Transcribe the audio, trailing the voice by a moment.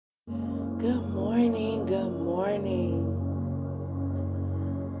Good morning, good morning.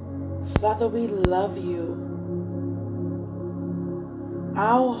 Father, we love you.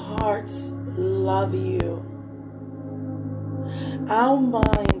 Our hearts love you. Our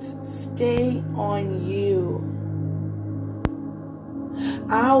minds stay on you.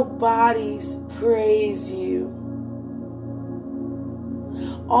 Our bodies praise you.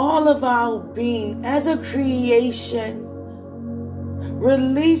 All of our being as a creation,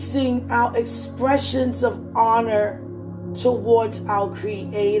 releasing our expressions of honor towards our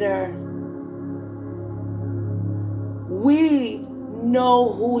Creator. We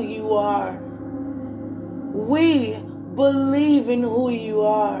know who you are. We believe in who you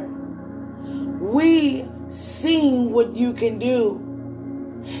are. We seen what you can do.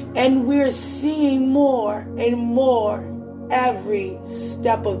 And we're seeing more and more every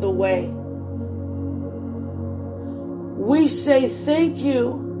step of the way. We say thank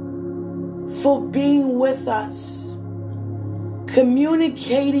you for being with us,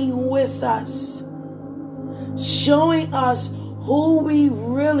 communicating with us, showing us who we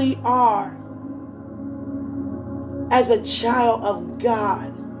really are as a child of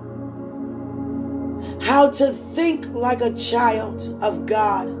God, how to think like a child of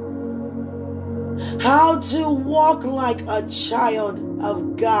God, how to walk like a child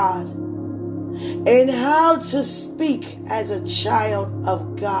of God, and how to speak as a child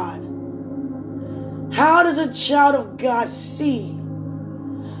of God. How does a child of God see?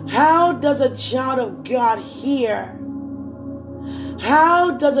 How does a child of God hear?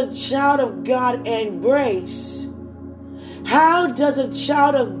 How does a child of God embrace? How does a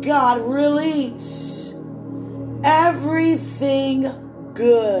child of God release everything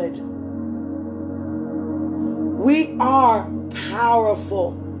good? We are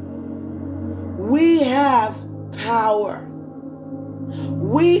powerful. We have power.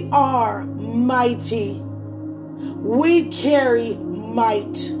 We are mighty. We carry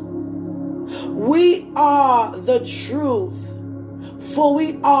might. We are the truth, for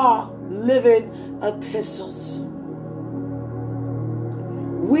we are living epistles.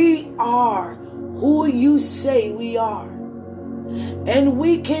 We are who you say we are, and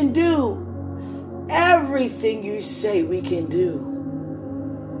we can do everything you say we can do.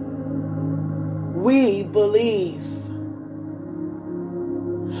 We believe.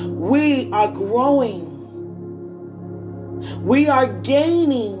 We are growing. We are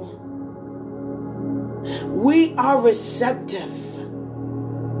gaining. We are receptive.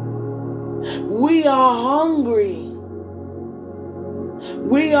 We are hungry.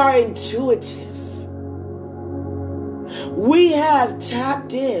 We are intuitive. We have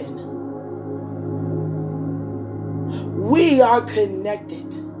tapped in. We are connected.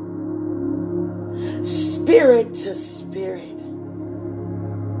 Spirit to spirit.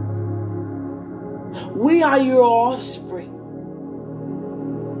 We are your offspring.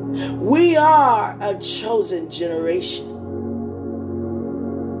 We are a chosen generation.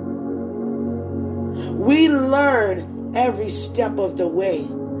 We learn every step of the way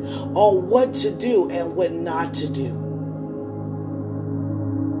on what to do and what not to do.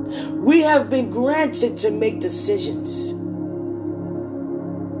 We have been granted to make decisions.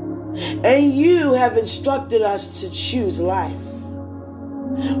 And you have instructed us to choose life,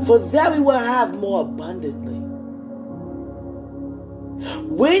 for that we will have more abundantly.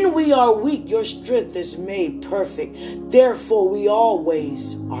 When we are weak, your strength is made perfect. Therefore, we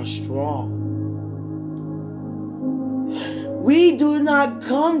always are strong. We do not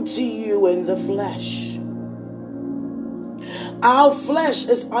come to you in the flesh. Our flesh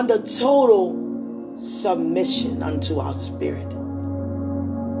is under total submission unto our spirit.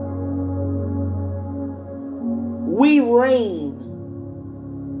 We reign.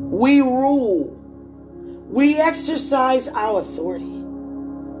 We rule. We exercise our authority.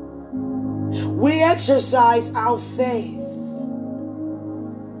 We exercise our faith.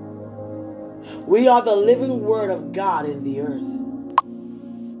 We are the living word of God in the earth.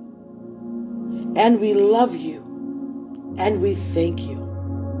 And we love you. And we thank you.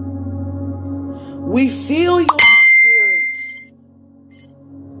 We feel your spirit.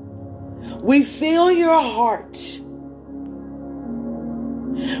 We feel your heart.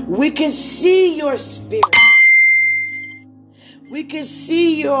 We can see your spirit. We can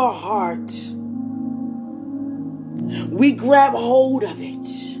see your heart. We grab hold of it.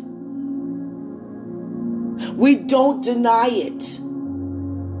 We don't deny it.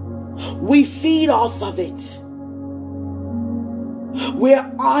 We feed off of it.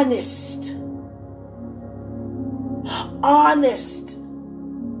 We're honest. Honest.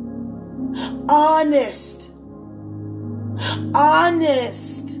 Honest.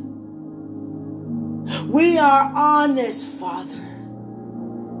 Honest. We are honest, Father.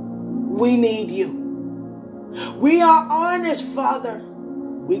 We need you. We are honest, Father.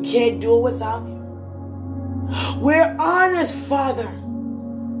 We can't do it without you. We're honest, Father.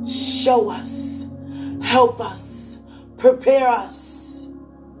 Show us, help us, prepare us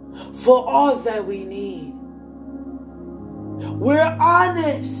for all that we need. We're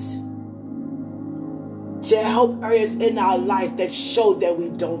honest to help areas in our life that show that we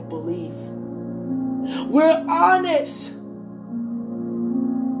don't believe. We're honest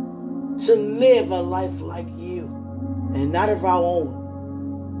to live a life like you and not of our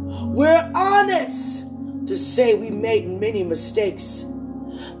own. We're honest to say we made many mistakes.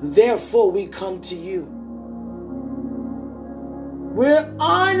 Therefore, we come to you. We're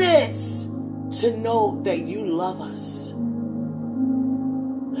honest to know that you love us.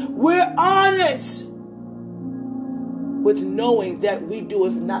 We're honest with knowing that we do,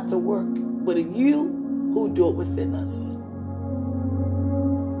 if not the work, but in you who do it within us.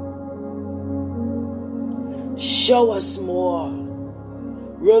 Show us more.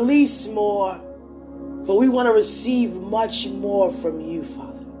 Release more. For we want to receive much more from you,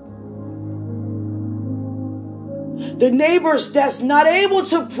 Father. The neighbors that's not able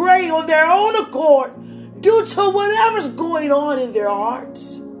to pray on their own accord due to whatever's going on in their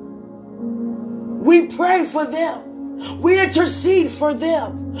hearts, we pray for them. We intercede for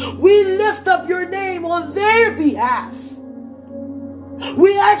them. We lift up your name on their behalf.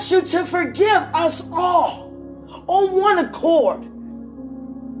 We ask you to forgive us all on one accord.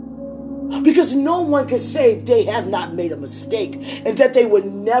 Because no one can say they have not made a mistake and that they would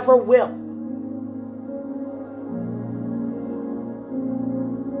never will.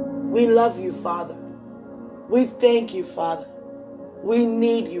 We love you, Father. We thank you, Father. We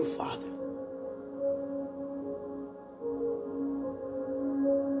need you, Father.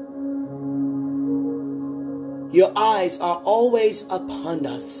 Your eyes are always upon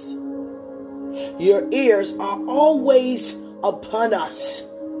us. Your ears are always upon us.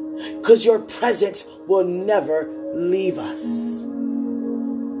 Because your presence will never leave us.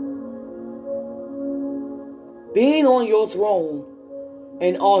 Being on your throne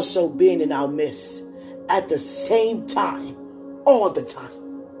and also being in our midst at the same time, all the time.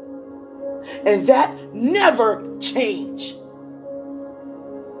 And that never change.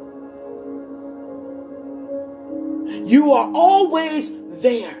 You are always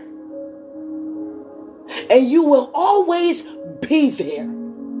there. And you will always be there.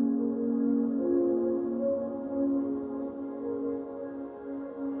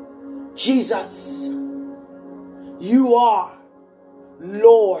 Jesus, you are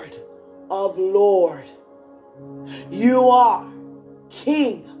Lord of Lords. You are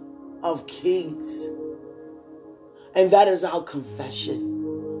King of Kings. And that is our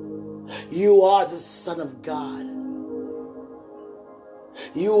confession. You are the Son of God.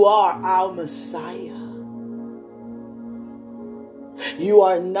 You are our Messiah. You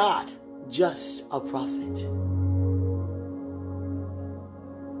are not just a prophet.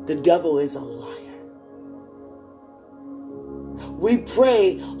 The devil is a liar. We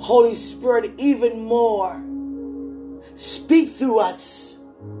pray, Holy Spirit, even more. Speak through us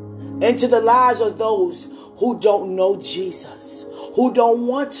into the lives of those who don't know Jesus, who don't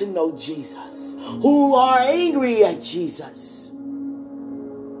want to know Jesus, who are angry at Jesus,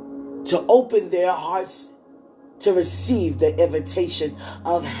 to open their hearts to receive the invitation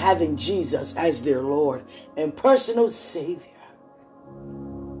of having Jesus as their Lord and personal Savior.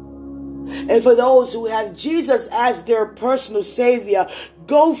 And for those who have Jesus as their personal Savior,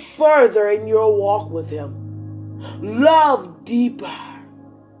 go further in your walk with Him. Love deeper.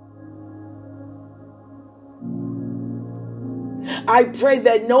 I pray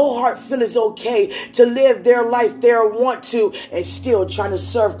that no heart feels okay to live their life they want to and still trying to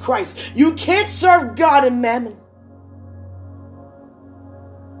serve Christ. You can't serve God and mammon.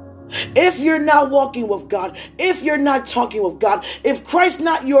 If you're not walking with God, if you're not talking with God, if Christ's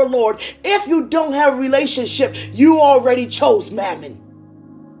not your Lord, if you don't have a relationship, you already chose mammon.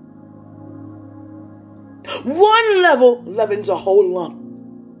 One level leavens a whole lump.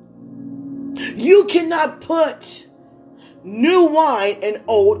 You cannot put new wine in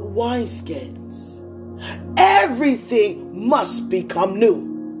old wineskins. Everything must become new.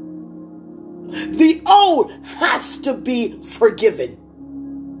 The old has to be forgiven.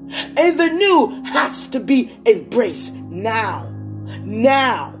 And the new has to be embraced now.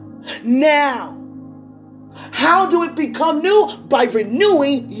 Now. Now. How do it become new? By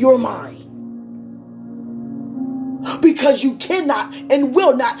renewing your mind. because you cannot and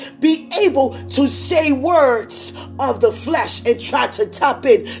will not be able to say words of the flesh and try to tap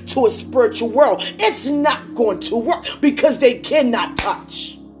into a spiritual world. It's not going to work because they cannot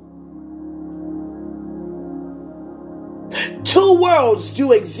touch. Two worlds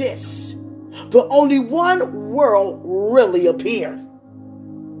do exist, but only one world really appears.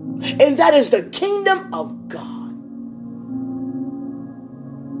 And that is the kingdom of God.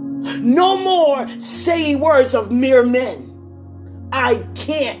 No more saying words of mere men. I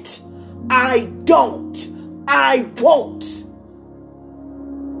can't. I don't. I won't.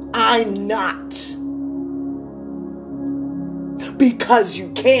 I'm not. Because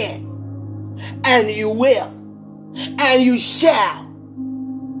you can. And you will. And you shall.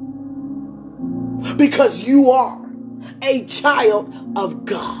 Because you are a child of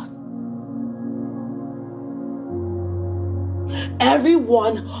God.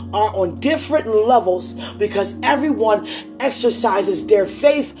 Everyone are on different levels because everyone exercises their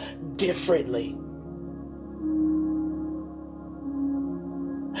faith differently.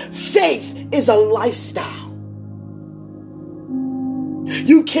 Faith is a lifestyle.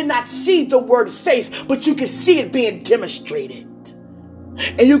 You cannot see the word faith, but you can see it being demonstrated.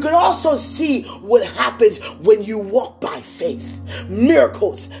 And you can also see what happens when you walk by faith.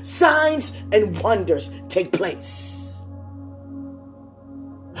 Miracles, signs, and wonders take place.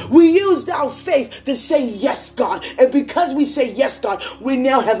 We used our faith to say yes, God. And because we say yes, God, we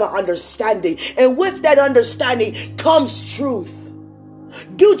now have an understanding. And with that understanding comes truth.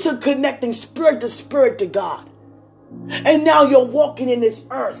 Due to connecting spirit to God. And now you're walking in this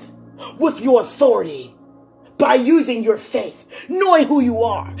earth with your authority. By using your faith, knowing who you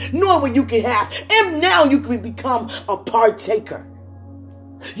are, knowing what you can have, and now you can become a partaker.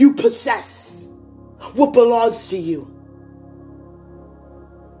 You possess what belongs to you.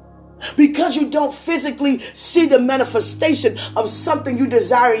 Because you don't physically see the manifestation of something you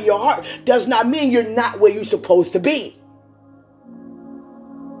desire in your heart does not mean you're not where you're supposed to be.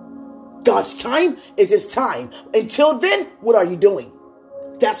 God's time is His time. Until then, what are you doing?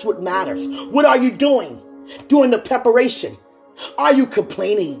 That's what matters. What are you doing? During the preparation, are you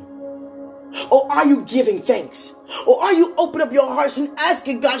complaining? Or are you giving thanks? Or are you opening up your hearts and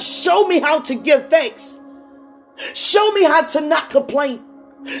asking God, show me how to give thanks. Show me how to not complain.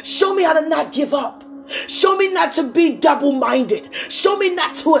 Show me how to not give up. Show me not to be double-minded. Show me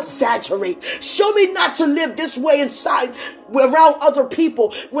not to exaggerate. Show me not to live this way inside around other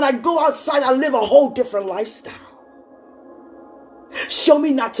people. When I go outside, I live a whole different lifestyle. Show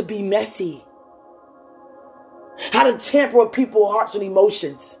me not to be messy. How to tamper with people's hearts and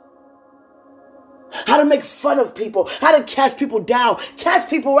emotions. How to make fun of people. How to cast people down. Cast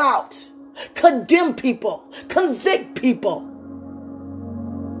people out. Condemn people. Convict people.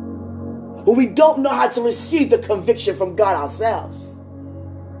 But we don't know how to receive the conviction from God ourselves.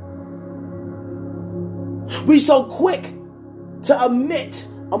 We're so quick to admit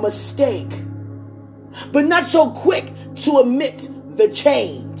a mistake. But not so quick to admit the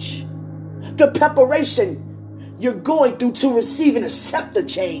change. The preparation you're going through to receive and accept the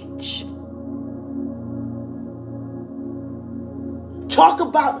change. Talk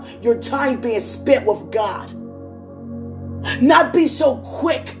about your time being spent with God. Not be so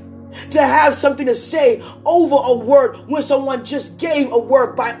quick to have something to say over a word when someone just gave a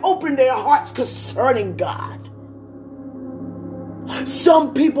word by opening their hearts concerning God.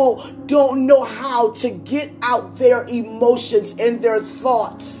 Some people don't know how to get out their emotions and their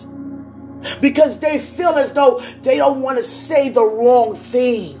thoughts. Because they feel as though they don't want to say the wrong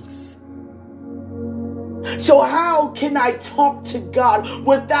things. So how can I talk to God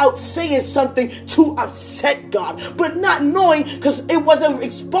without saying something to upset God? But not knowing, because it wasn't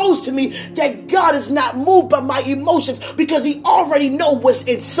exposed to me, that God is not moved by my emotions because He already knows what's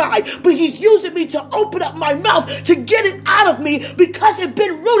inside. But He's using me to open up my mouth to get it out of me because it's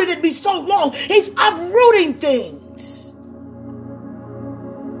been rooted in me so long. He's uprooting things.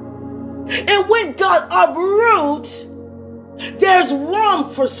 And when God uproots, there's room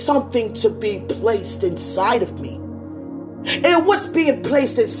for something to be placed inside of me. And what's being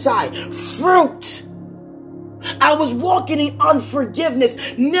placed inside? Fruit. I was walking in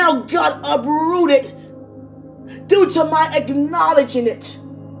unforgiveness. Now God uprooted due to my acknowledging it.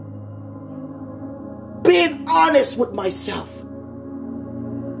 Being honest with myself.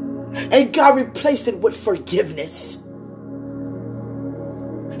 And God replaced it with forgiveness.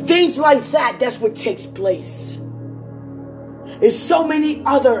 Things like that, that's what takes place. There's so many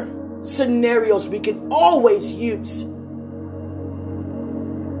other scenarios we can always use.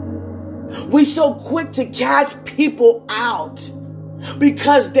 We're so quick to cast people out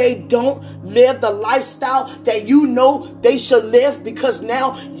because they don't live the lifestyle that you know they should live, because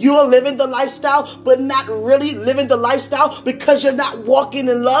now you're living the lifestyle but not really living the lifestyle because you're not walking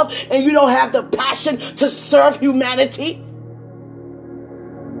in love and you don't have the passion to serve humanity.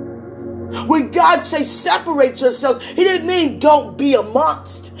 When God says separate yourselves, he didn't mean don't be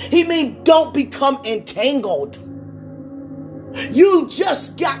amongst. He mean don't become entangled. You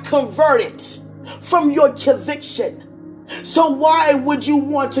just got converted from your conviction. So why would you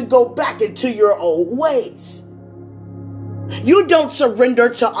want to go back into your old ways? You don't surrender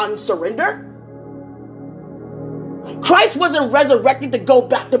to unsurrender. Christ wasn't resurrected to go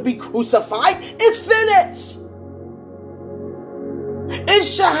back to be crucified. It's finished. It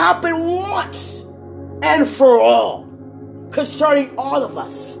shall happen once and for all concerning all of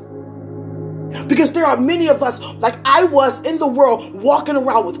us. Because there are many of us, like I was in the world, walking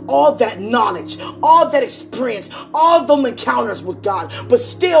around with all that knowledge, all that experience, all those encounters with God, but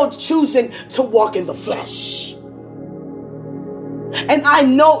still choosing to walk in the flesh. And I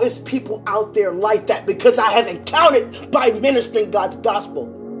know it's people out there like that because I have encountered by ministering God's gospel.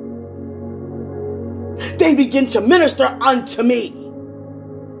 They begin to minister unto me.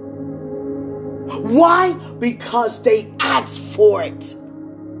 Why? Because they asked for it.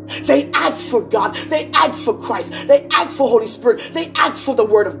 They asked for God. They asked for Christ. They asked for Holy Spirit. They asked for the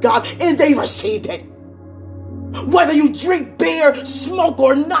Word of God, and they received it. Whether you drink beer, smoke,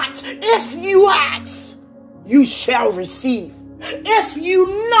 or not, if you ask, you shall receive. If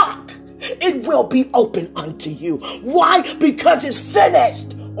you knock, it will be open unto you. Why? Because it's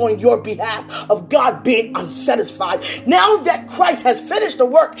finished on your behalf of God being unsatisfied. Now that Christ has finished the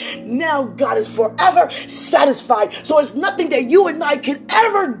work, now God is forever satisfied. So it's nothing that you and I can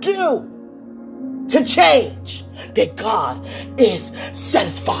ever do to change that God is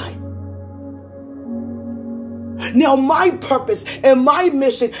satisfied. Now my purpose and my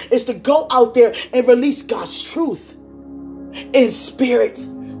mission is to go out there and release God's truth in spirit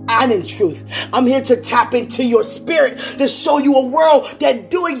and in truth. I'm here to tap into your spirit to show you a world that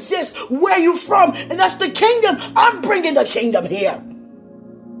do exist where you from, and that's the kingdom. I'm bringing the kingdom here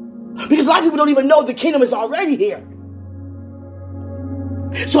because a lot of people don't even know the kingdom is already here.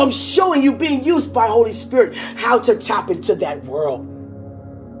 So I'm showing you, being used by Holy Spirit, how to tap into that world,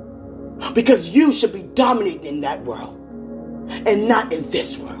 because you should be dominating in that world and not in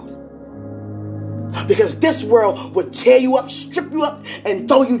this world. Because this world will tear you up, strip you up, and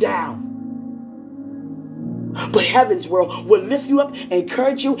throw you down. But heaven's world will lift you up,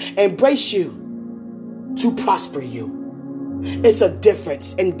 encourage you, embrace you to prosper you. It's a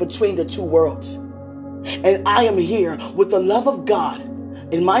difference in between the two worlds. And I am here with the love of God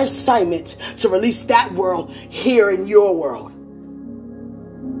in my assignment to release that world here in your world.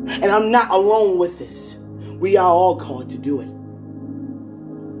 And I'm not alone with this. We are all called to do it.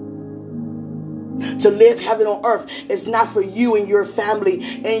 To live heaven on earth is not for you and your family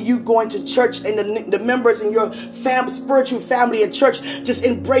and you going to church and the members in your spiritual family and church just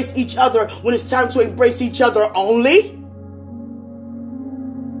embrace each other when it's time to embrace each other only.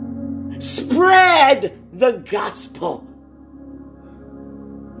 Spread the gospel.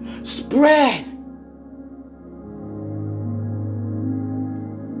 Spread.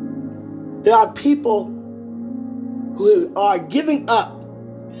 There are people who are giving up,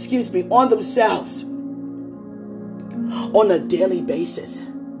 on themselves on a daily basis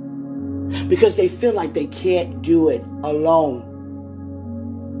because they feel like they can't do it alone.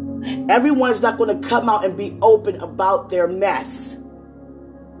 Everyone's not going to come out and be open about their mess.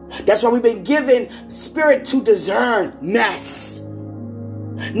 That's why we've been given spirit to discern mess.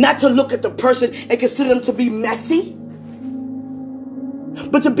 Not to look at the person and consider them to be messy,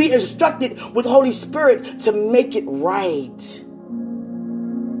 but to be instructed with Holy Spirit to make it right.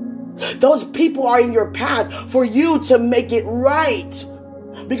 Those people are in your path for you to make it right.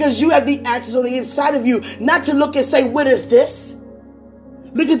 Because you have the answers on the inside of you. Not to look and say, what is this?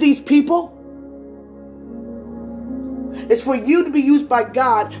 Look at these people. It's for you to be used by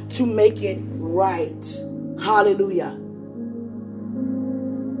God to make it right. Hallelujah.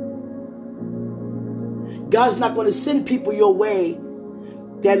 God's not going to send people your way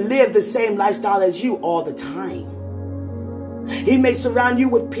that live the same lifestyle as you all the time. He may surround you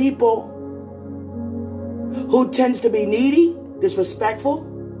with people who tends to be needy, disrespectful,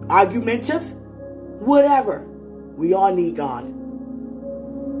 argumentative, whatever. We all need God.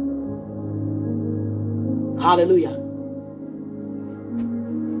 Hallelujah.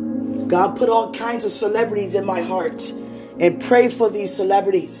 God put all kinds of celebrities in my heart and pray for these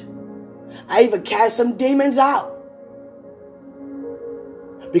celebrities. I even cast some demons out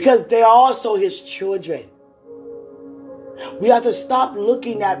because they are also his children. We have to stop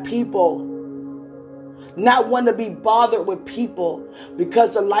looking at people, not want to be bothered with people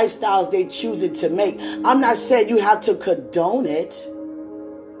because the lifestyles they choosing to make. I'm not saying you have to condone it,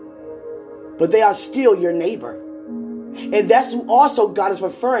 but they are still your neighbor. And that's who also God is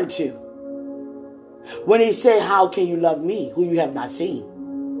referring to when he said, how can you love me who you have not seen?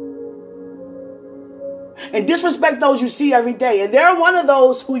 And disrespect those you see every day. And they're one of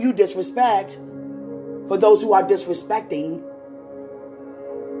those who you disrespect. For those who are disrespecting,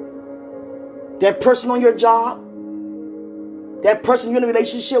 that person on your job, that person you're in a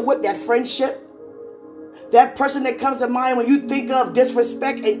relationship with, that friendship, that person that comes to mind when you think of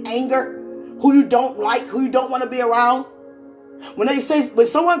disrespect and anger, who you don't like, who you don't want to be around. If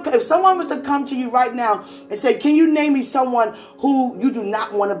someone was to come to you right now and say, can you name me someone who you do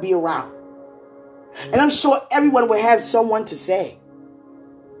not want to be around? And I'm sure everyone will have someone to say.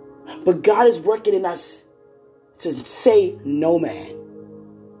 But God is working in us to say no man.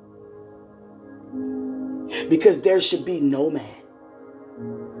 Because there should be no man.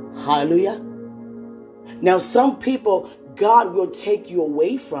 Hallelujah. Now some people God will take you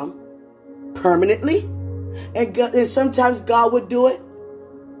away from permanently. And sometimes God would do it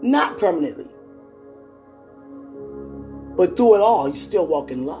not permanently. But through it all, you still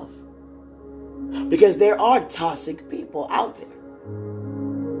walk in love. Because there are toxic people out there.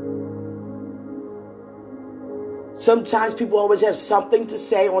 Sometimes people always have something to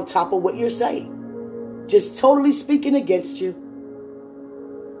say on top of what you're saying. Just totally speaking against you.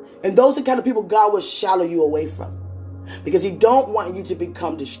 And those are the kind of people God will shallow you away from. Because he don't want you to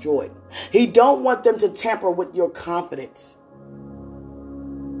become destroyed. He don't want them to tamper with your confidence.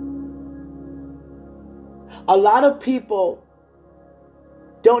 A lot of people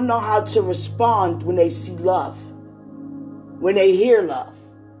don't know how to respond when they see love. When they hear love.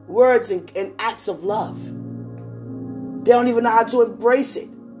 Words and acts of love. They don't even know how to embrace it.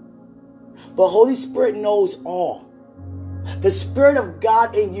 But Holy Spirit knows all. The Spirit of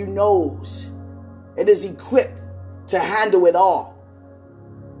God in you knows and is equipped to handle it all.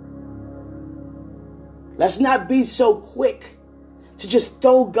 Let's not be so quick to just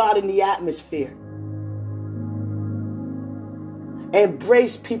throw God in the atmosphere.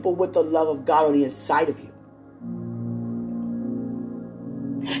 Embrace people with the love of God on the inside of you.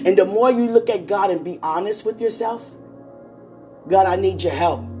 And the more you look at God and be honest with yourself, God, I need your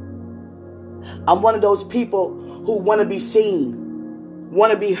help. I'm one of those people who want to be seen,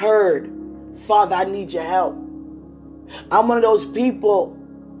 want to be heard. Father, I need your help. I'm one of those people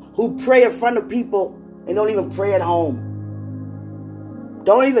who pray in front of people and don't even pray at home.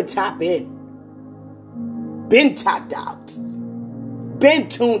 Don't even tap in. Been tapped out. Been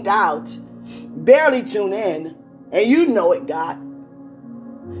tuned out. Barely tune in. And you know it, God.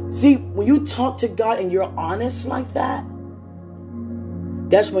 See, when you talk to God and you're honest like that,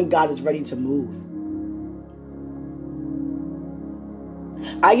 that's when God is ready to move.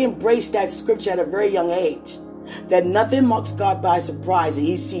 I embraced that scripture at a very young age. That nothing marks God by surprise and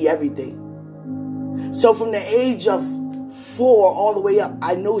he sees everything. So from the age of 4 all the way up,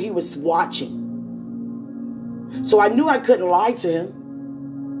 I knew he was watching. So I knew I couldn't lie to him.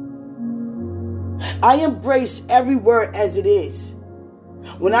 I embraced every word as it is.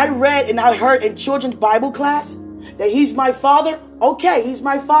 When I read and I heard in children's Bible class that he's my father, okay, he's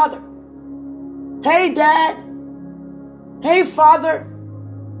my father. Hey, Dad. Hey, Father.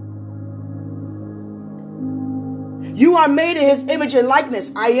 You are made in his image and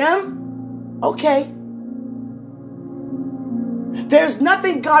likeness. I am? Okay. There's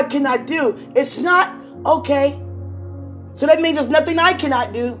nothing God cannot do. It's not? Okay. So that means there's nothing I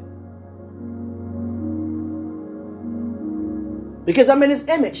cannot do. Because I'm in his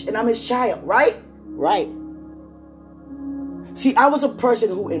image and I'm his child, right? Right. See, I was a person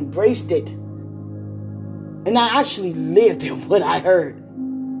who embraced it. And I actually lived in what I heard.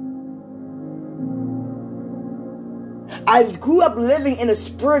 I grew up living in a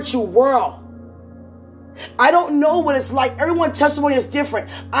spiritual world. I don't know what it's like. Everyone's testimony is different.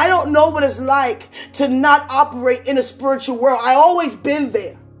 I don't know what it's like to not operate in a spiritual world. I always been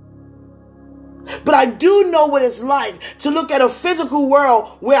there. But I do know what it's like to look at a physical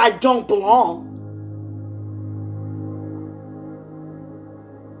world where I don't belong.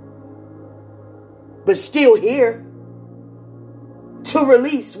 But still here to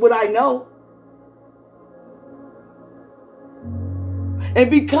release what I know. And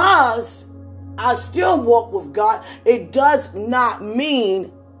because I still walk with God, it does not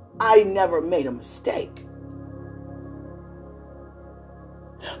mean I never made a mistake.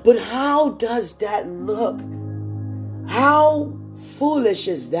 But how does that look? How foolish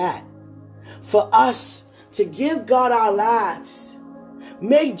is that for us to give God our lives.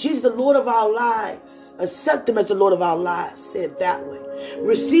 Make Jesus the Lord of our lives. Accept him as the Lord of our lives. Say it that way.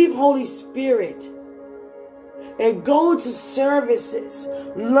 Receive Holy Spirit. And go to services,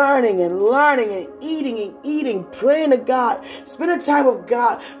 learning and eating, praying to God, spending time with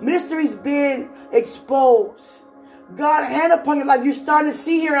God, mysteries being exposed. God, hand upon your life. You're starting to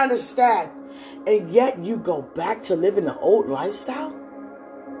see here and understand. And yet you go back to living the old lifestyle?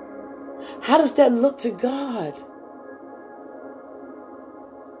 How does that look to God?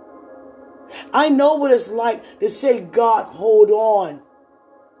 I know what it's like to say, God, hold on.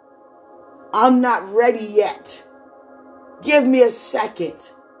 I'm not ready yet. Give me a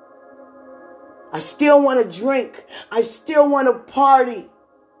second. I still want to drink. I still want to party.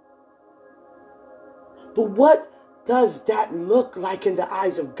 But what does that look like in the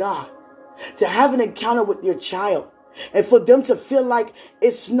eyes of God? To have an encounter with your child and for them to feel like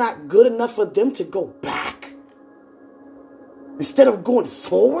it's not good enough for them to go back instead of going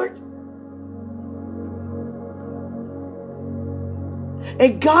forward?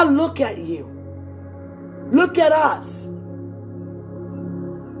 And God, look at you. Look at us.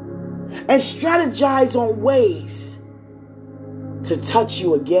 And strategize on ways to touch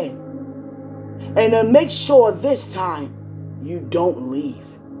you again. And to make sure this time you don't leave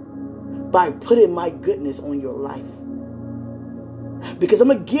by putting my goodness on your life. Because I'm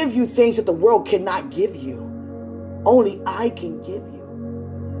going to give you things that the world cannot give you. Only I can give you.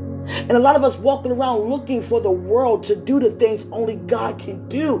 And a lot of us walking around looking for the world to do the things only God can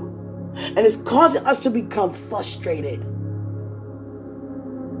do. And it's causing us to become frustrated.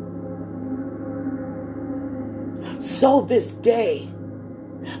 So this day,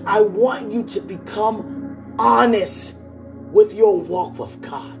 I want you to become honest with your walk with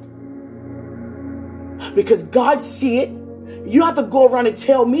God. Because God see it. You don't have to go around and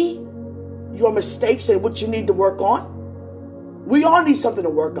tell me your mistakes and what you need to work on. We all need something to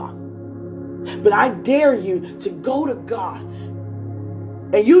work on. But I dare you to go to God.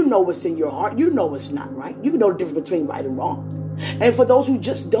 And you know what's in your heart. You know what's not right. You know the difference between right and wrong. And for those who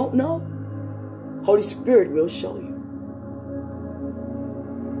just don't know, Holy Spirit will show you.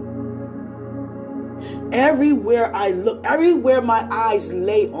 Everywhere I look, everywhere my eyes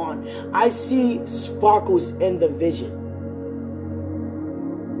lay on, I see sparkles in the vision.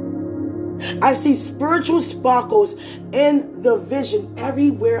 I see spiritual sparkles in the vision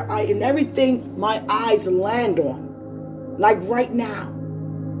everywhere in everything my eyes land on. Like right now.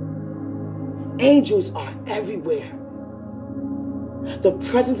 Angels are everywhere. The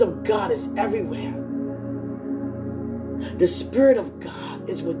presence of God is everywhere. The Spirit of God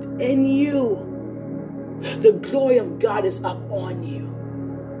is within you. The glory of God is up on you.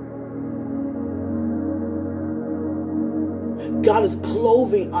 God is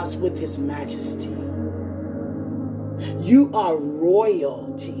clothing us with his majesty. You are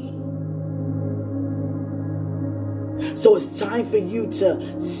royalty. So it's time for you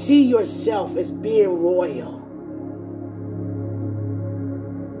to see yourself as being royal.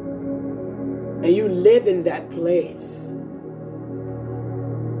 And you live in that place.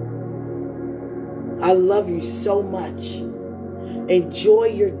 I love you so much. Enjoy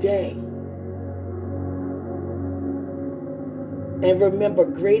your day. And remember,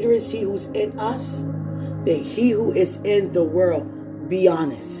 greater is he who's in us than he who is in the world. Be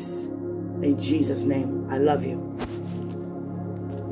honest. In Jesus' name, I love you.